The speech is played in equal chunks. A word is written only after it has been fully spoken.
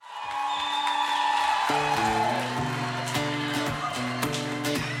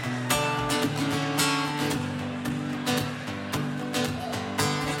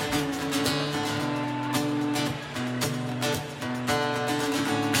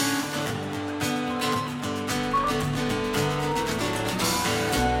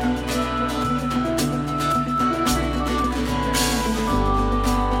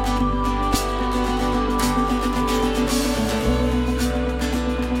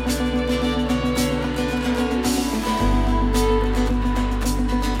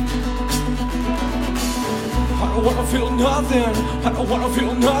don't wanna feel nothing. I don't wanna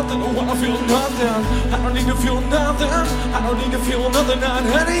feel nothing. I don't wanna feel nothing. I don't need to feel nothing. I don't need to feel nothing, not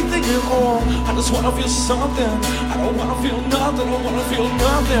anything at all. I just wanna feel something. I don't wanna feel nothing. I don't wanna feel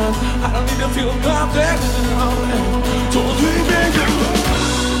nothing. I don't need to feel nothing. Don't leave me alone.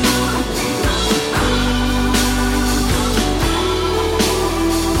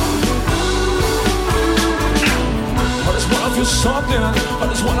 I feel something, I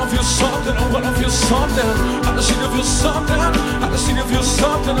just wanna feel something, I wanna feel something. I just need to feel something, I just need to feel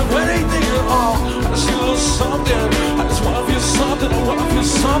something of anything at all. I just need a little something, I just wanna feel something, I wanna feel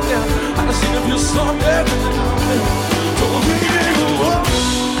something. I just need to feel something. Don't leave me alone,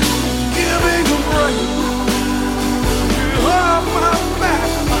 give me a break. You have my back,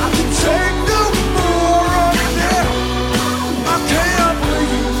 I can take no more of it. I can't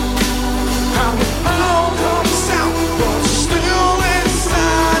breathe, how it all comes out. Still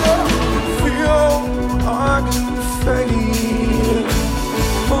inside of me, feel like a faggot.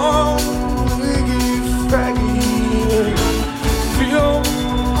 Oh, faggot. Feel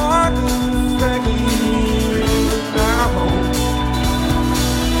like a faggot now.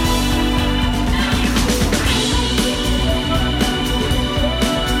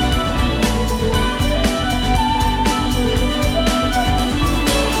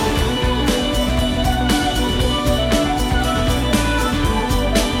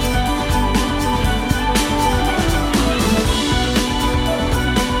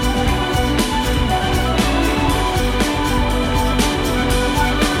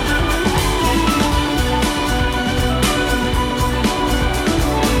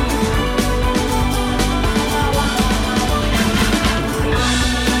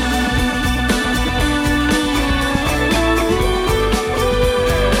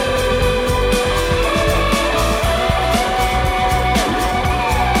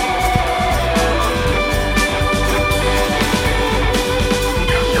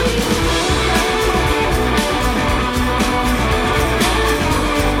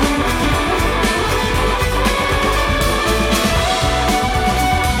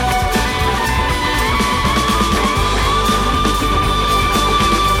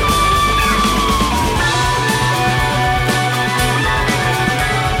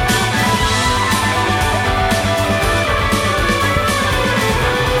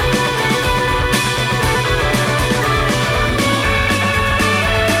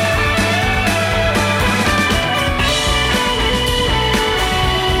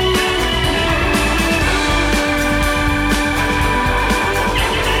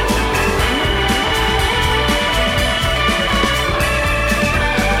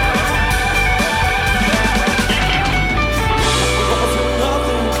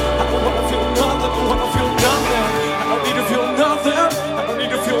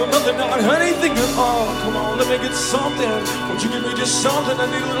 Anything at all, come on, let me get something. Won't you give me just something? I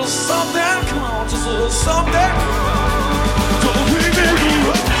need a little something. Come on, just a little something. Don't leave me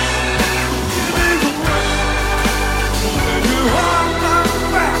alone. Give me the breath. You have my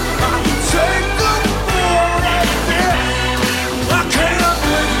back. I can take the more of it. I can't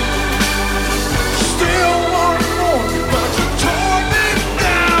breathe. Still want more, but you tore me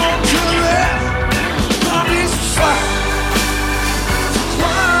down to that. I'll be fine.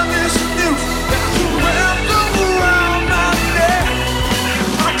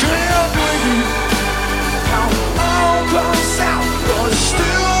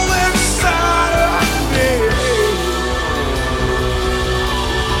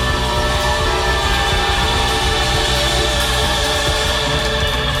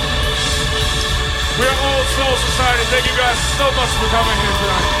 Soul Society, thank you guys so much for coming here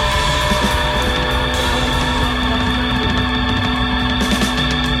tonight.